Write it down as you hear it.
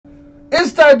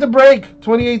It's time to break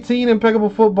 2018 Impeccable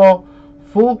Football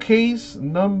full case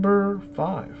number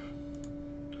 5.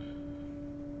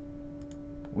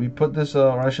 We put this,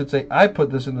 or I should say, I put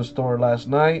this in the store last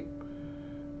night,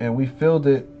 and we filled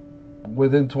it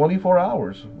within 24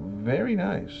 hours. Very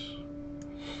nice.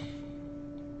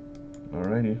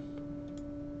 Alrighty.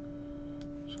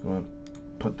 Just going to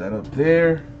put that up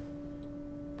there.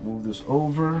 Move this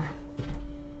over.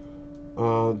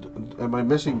 Am I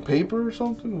missing paper or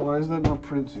something? Why is that not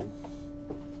printing?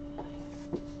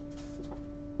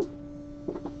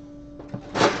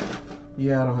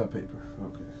 Yeah, I don't have paper.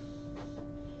 Okay.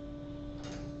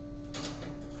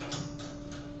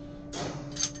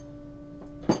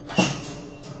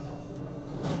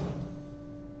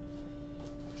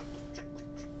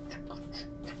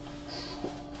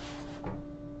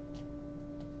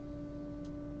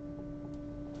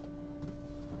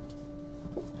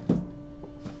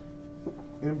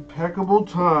 Impeccable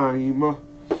time.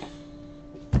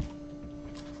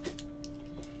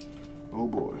 Oh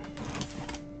boy.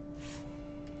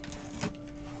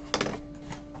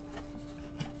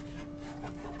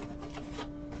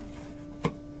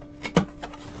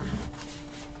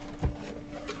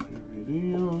 Here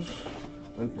it is.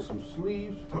 Thank you, some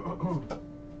sleeves.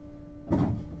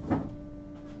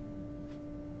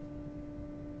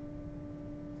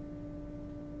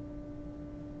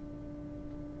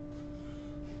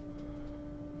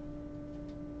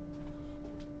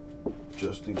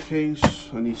 Just in case,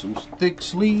 I need some thick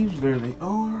sleeves. There they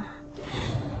are.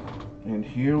 And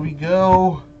here we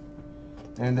go.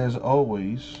 And as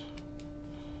always,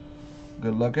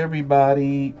 good luck,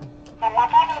 everybody. Good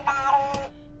luck,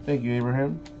 everybody. Thank you,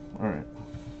 Abraham. All right.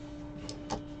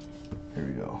 Here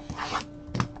we go.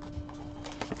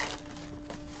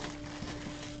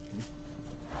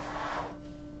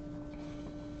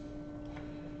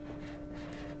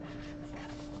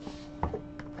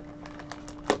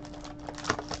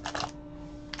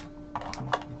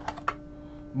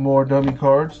 More dummy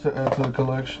cards to add to the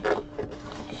collection.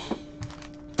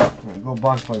 Alright, go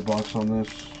box by box on this.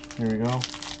 Here we go.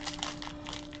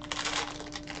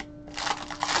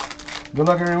 Good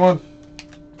luck, everyone.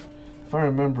 If I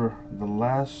remember, the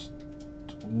last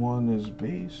one is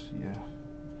base. Yeah.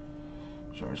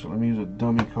 Sorry, so let me use a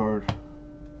dummy card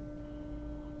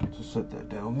to set that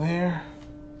down there.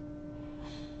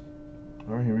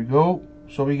 Alright, here we go.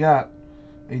 So we got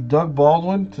a Doug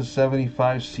Baldwin to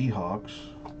 75 Seahawks.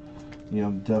 Yeah,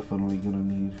 I'm definitely gonna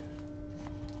need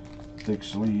thick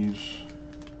sleeves.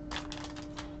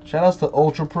 Shout outs to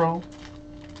Ultra Pro.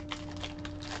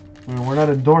 I mean, we're not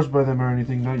endorsed by them or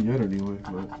anything, not yet anyway.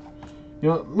 But you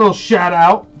know, little shout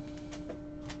out.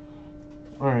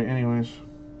 All right, anyways,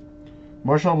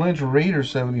 Marshawn Lynch Raiders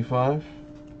 75.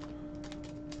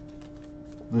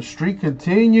 The streak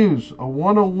continues. A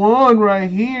 101 right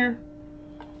here.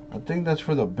 I think that's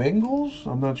for the Bengals.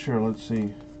 I'm not sure. Let's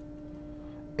see.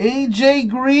 AJ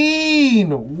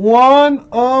Green, 1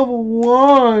 of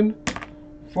 1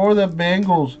 for the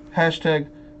Bengals. Hashtag,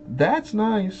 that's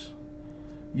nice.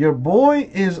 Your boy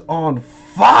is on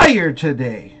fire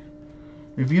today.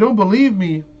 If you don't believe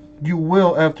me, you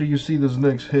will after you see this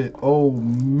next hit. Oh,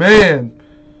 man.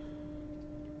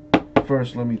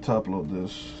 First, let me top load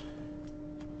this.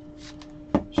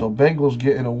 So, Bengals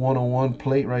getting a 101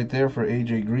 plate right there for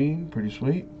AJ Green. Pretty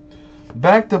sweet.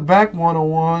 Back-to-back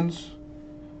 101s.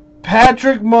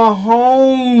 Patrick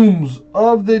Mahomes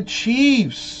of the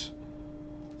Chiefs.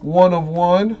 1 of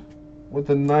 1 with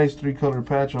a nice 3-color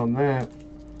patch on that.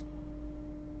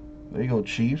 There you go,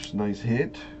 Chiefs. Nice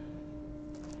hit.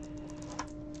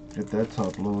 Get that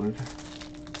top loaded.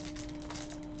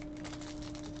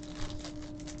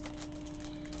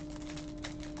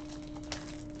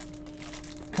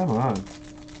 Come on.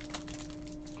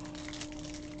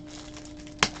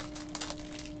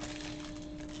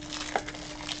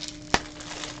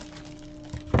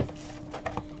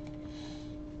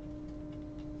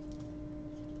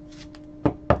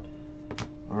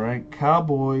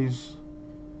 Cowboys,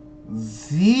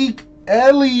 Zeke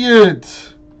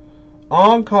Elliott,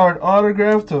 on-card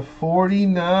autograph to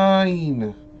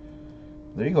 49.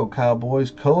 There you go,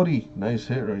 Cowboys. Cody, nice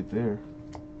hit right there.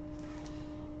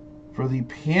 For the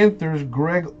Panthers,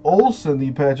 Greg Olsen,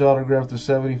 the patch autograph to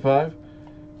 75.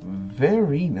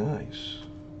 Very nice.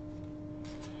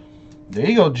 There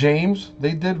you go, James.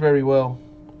 They did very well.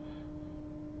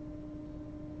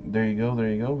 There you go, there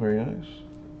you go. Very nice.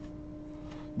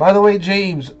 By the way,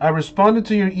 James, I responded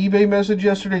to your eBay message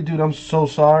yesterday, dude. I'm so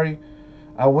sorry.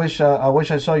 I wish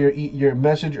I saw your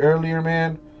message earlier,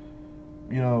 man.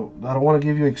 You know, I don't want to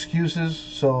give you excuses,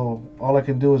 so all I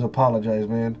can do is apologize,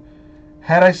 man.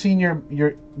 Had I seen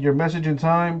your message in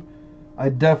time, I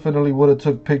definitely would have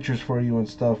took pictures for you and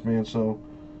stuff, man. So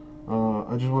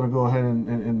I just want to go ahead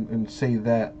and say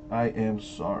that I am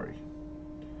sorry.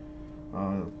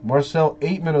 Marcel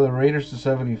Aitman of the Raiders to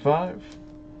 75.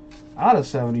 Out of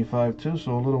 75 too,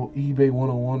 so a little eBay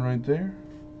 101 right there.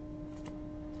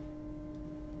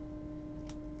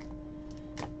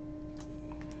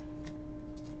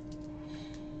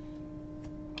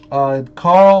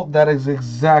 Carl, that is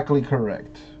exactly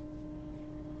correct.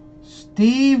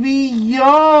 Stevie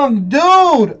Young,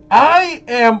 dude, I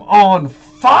am on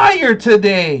fire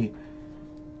today.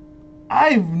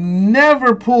 I've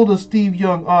never pulled a Steve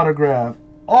Young autograph.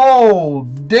 Oh,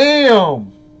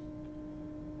 damn.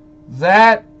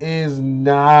 That is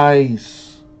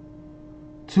nice.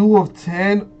 2 of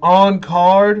 10 on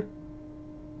card.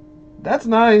 That's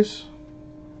nice.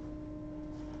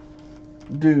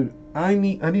 Dude, I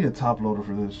need a top loader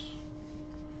for this.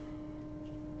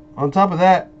 On top of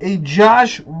that, a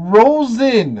Josh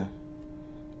Rosen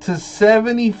to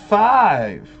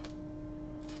 75.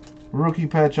 Rookie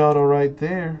patch auto right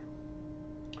there.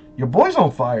 Your boy's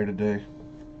on fire today.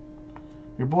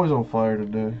 Your boy's on fire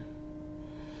today.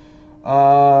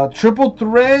 Triple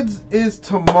Threads is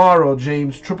tomorrow,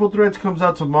 James. Triple Threads comes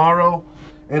out tomorrow,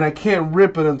 and I can't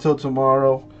rip it until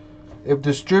tomorrow. If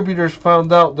distributors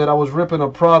found out that I was ripping a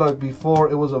product before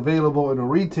it was available in a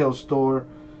retail store,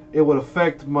 it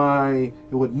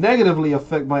would negatively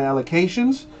affect my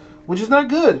allocations, which is not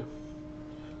good.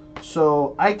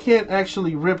 So I can't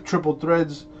actually rip Triple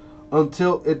Threads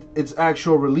until its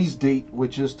actual release date,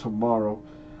 which is tomorrow.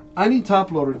 I need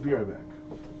top loader to be right back.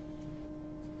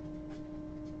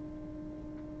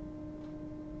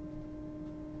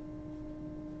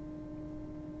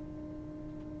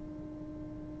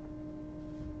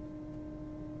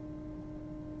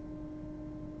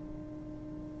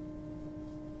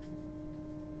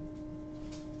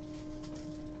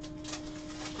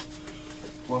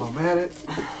 While I'm at it,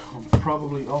 I'm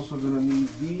probably also going to need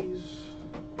these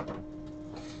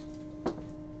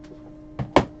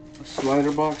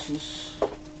slider boxes.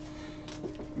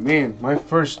 Man, my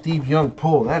first Steve Young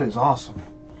pull. That is awesome.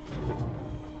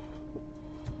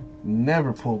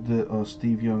 Never pulled the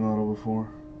Steve Young auto before.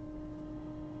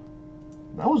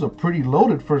 That was a pretty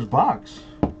loaded first box.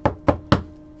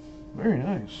 Very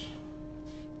nice.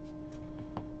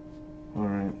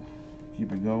 Alright,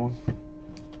 keep it going.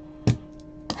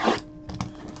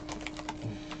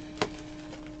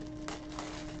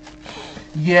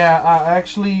 Yeah,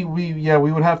 actually, we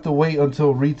would have to wait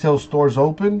until retail stores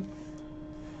open.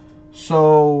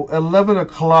 So 11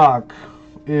 o'clock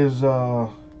is a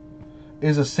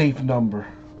safe number.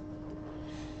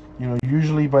 You know,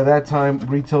 usually by that time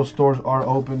retail stores are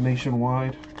open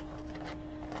nationwide.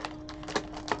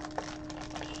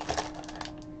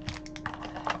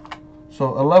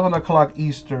 So 11 o'clock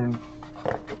Eastern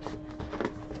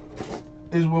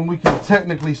is when we can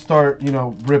technically start, you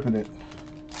know, ripping it.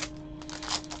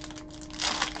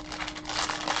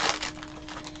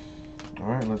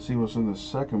 Alright, let's see what's in the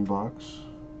second box.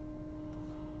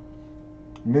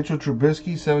 Mitchell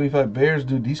Trubisky, 75 Bears.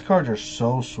 Dude, these cards are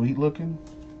so sweet looking.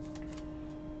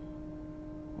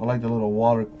 I like the little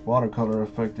watercolor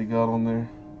effect they got on there.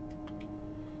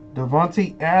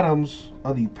 Devontae Adams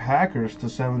of the Packers to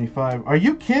 75. Are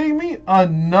you kidding me?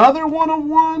 Another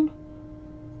 1-of-1?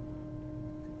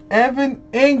 Evan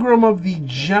Ingram of the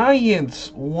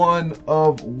Giants,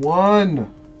 1-of-1.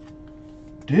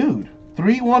 Dude,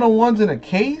 3 1-of-1s in a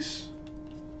case?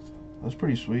 That's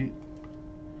pretty sweet.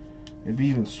 It'd be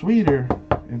even sweeter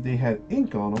if they had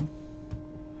ink on them.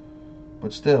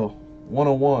 But still,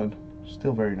 1-of-1.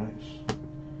 Still very nice.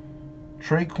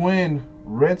 Trey Quinn,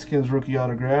 Redskins rookie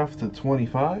autograph to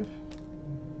 25.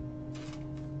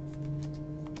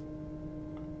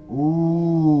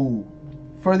 Ooh.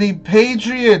 For the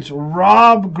Patriots,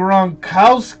 Rob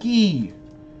Gronkowski.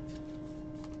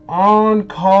 On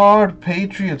card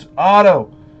Patriots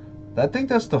auto. I think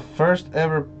that's the first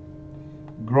ever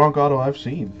Gronk auto I've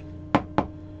seen.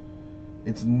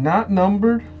 It's not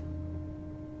numbered,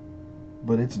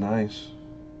 but it's nice.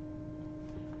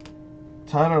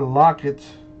 Tyler Lockett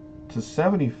to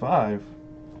 75.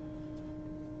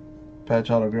 Patch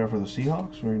autograph for the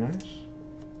Seahawks. Very nice.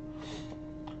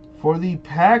 For the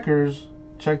Packers,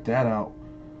 check that out.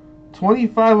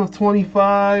 25 of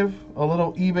 25. A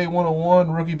little eBay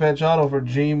 101 rookie patch auto for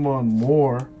Jamon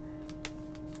Moore.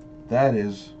 That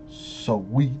is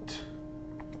sweet.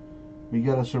 We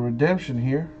got us a redemption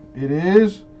here. It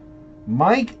is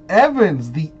Mike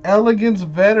Evans, the Elegance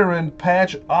veteran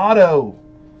patch auto.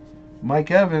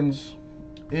 Mike Evans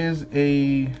is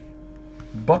a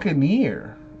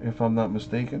Buccaneer, if I'm not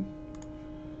mistaken.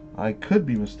 I could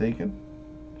be mistaken.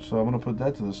 So I'm going to put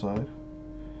that to the side.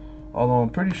 Although I'm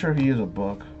pretty sure he is a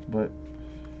buck, but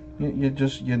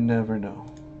you never know.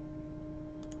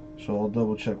 So I'll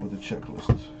double check with the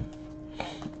checklist.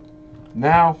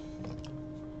 Now,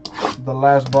 the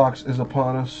last box is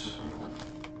upon us.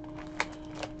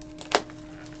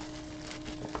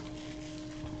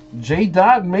 J.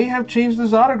 Dot may have changed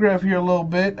his autograph here a little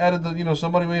bit. Added the,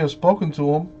 somebody may have spoken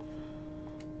to him.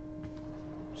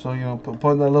 So,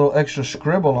 putting that little extra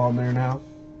scribble on there now.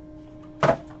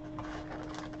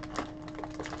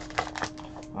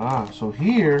 So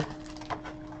here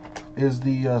is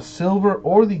the silver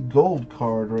or the gold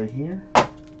card right here.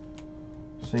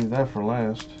 Save that for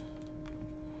last.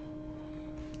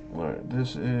 Alright,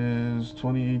 this is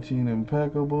 2018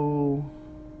 Impeccable.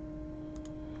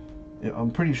 Yeah, I'm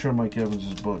pretty sure Mike Evans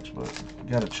is books, but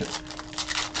gotta check.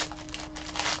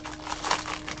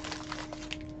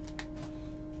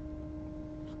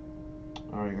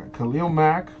 Alright, got Khalil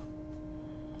Mack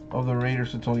of the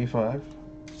Raiders to 25.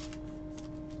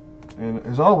 And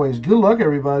as always, good luck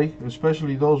everybody,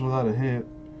 especially those without a hit.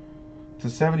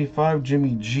 To 75,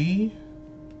 Jimmy G,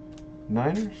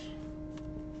 Niners.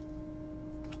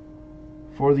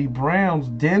 For the Browns,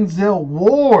 Denzel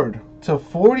Ward to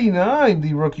 49,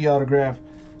 the rookie autograph.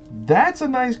 That's a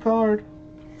nice card.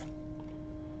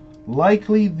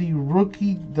 Likely the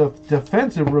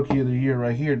defensive rookie of the year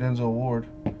right here, Denzel Ward.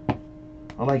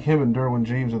 I like him and Derwin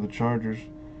James of the Chargers.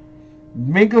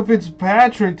 Minkah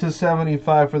Fitzpatrick to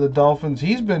 75 for the Dolphins.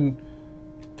 He's been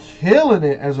killing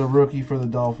it as a rookie for the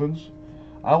Dolphins.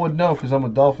 I would know because I'm a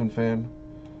Dolphin fan.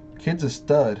 Kid's a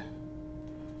stud.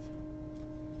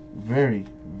 Very,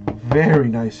 very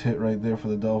nice hit right there for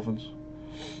the Dolphins.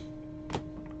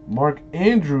 Mark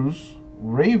Andrews,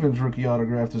 Ravens rookie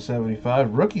autograph to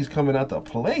 75. Rookies coming out to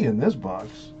play in this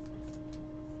box.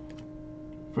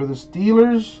 For the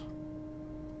Steelers,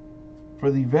 for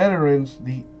the veterans,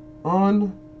 the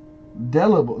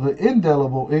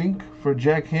indelible ink for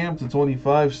Jack Ham to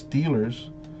 25, Steelers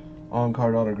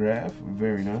on-card autograph.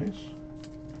 Very nice.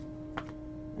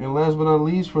 And last but not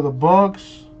least, for the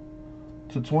Bucks,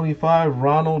 to 25,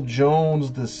 Ronald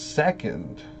Jones II.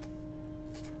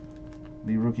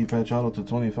 The rookie patch auto to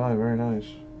 25. Very nice.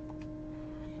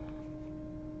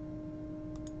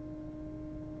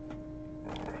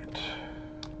 Alright.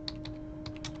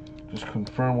 Just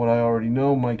confirm what I already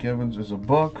know. Mike Evans is a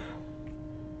buck.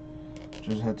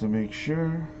 Just had to make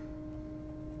sure.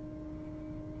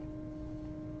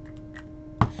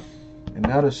 And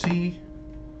now to see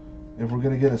if we're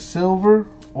going to get a silver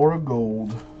or a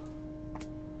gold.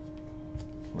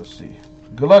 Let's see.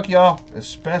 Good luck, y'all,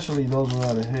 especially those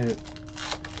without a hit.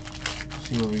 Let's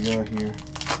see what we got here.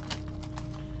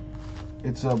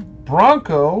 It's a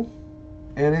Bronco,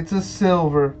 and it's a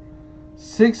silver.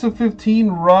 6 of 15,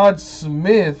 Rod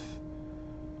Smith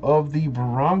of the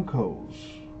Broncos.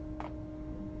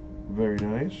 Very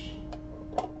nice.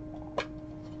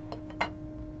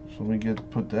 So let me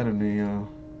put that in the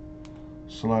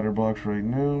slider box right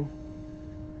now.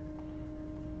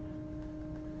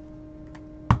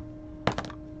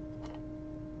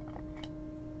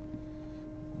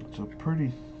 It's a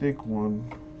pretty thick one.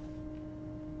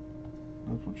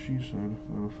 That's what she said.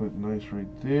 That'll fit nice right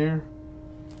there.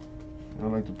 I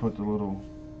like to put the little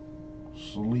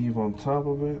sleeve on top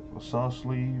of it, a soft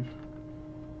sleeve,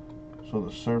 so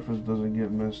the surface doesn't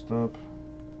get messed up.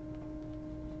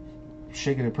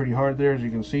 Shaking it pretty hard there, as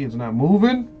you can see, it's not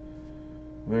moving.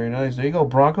 Very nice. There you go,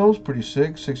 Broncos, pretty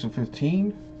sick, 6 of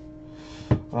 15.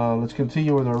 Let's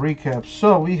continue with our recap.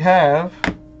 So we have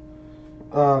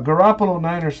Garoppolo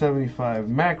Niners 75,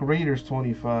 Mac Raiders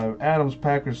 25, Adams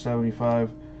Packers 75,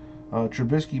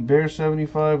 Trubisky Bears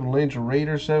 75, Lynch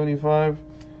Raiders 75,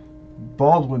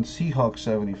 Baldwin Seahawks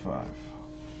 75.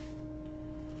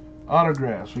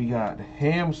 Autographs, we got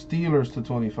Ham Steelers to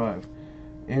 25,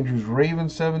 Andrews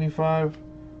Ravens 75,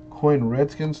 Quinn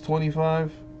Redskins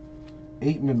 25,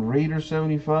 Aitman Raiders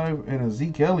 75, and a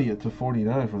Zeke Elliott to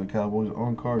 49 for the Cowboys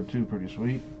on card too, pretty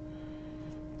sweet.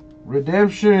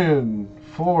 Redemption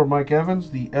for Mike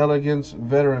Evans, the Elegance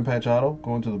veteran patch auto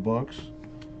going to the Bucks.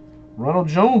 Ronald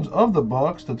Jones of the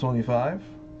Bucks to 25.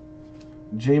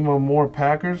 Jamon Moore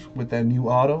Packers with that new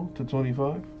auto to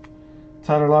 25.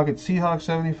 Tyler Lockett Seahawks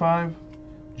 75.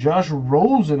 Josh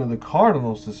Rosen of the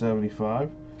Cardinals to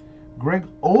 75. Greg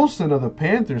Olsen of the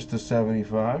Panthers to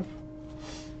 75.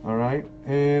 Alright,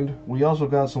 and we also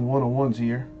got some 101s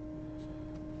here.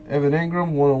 Evan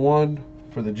Engram 101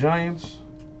 for the Giants.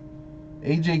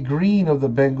 AJ Green of the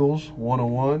Bengals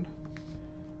 101.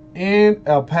 And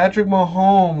Patrick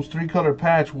Mahomes 3-color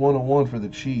patch 101 for the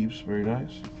Chiefs. Very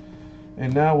nice.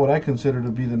 And now what I consider to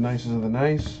be the nicest of the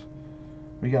nice.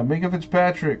 We got Minka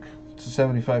Fitzpatrick to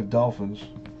 75 Dolphins.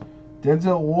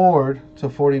 Denzel Ward to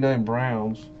 49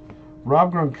 Browns.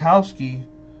 Rob Gronkowski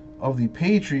of the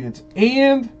Patriots.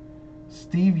 And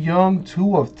Steve Young,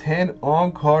 2 of 10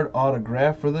 on-card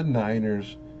autograph for the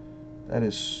Niners. That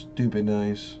is stupid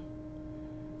nice.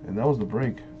 And that was the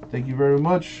break. Thank you very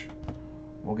much.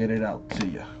 We'll get it out to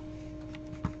you.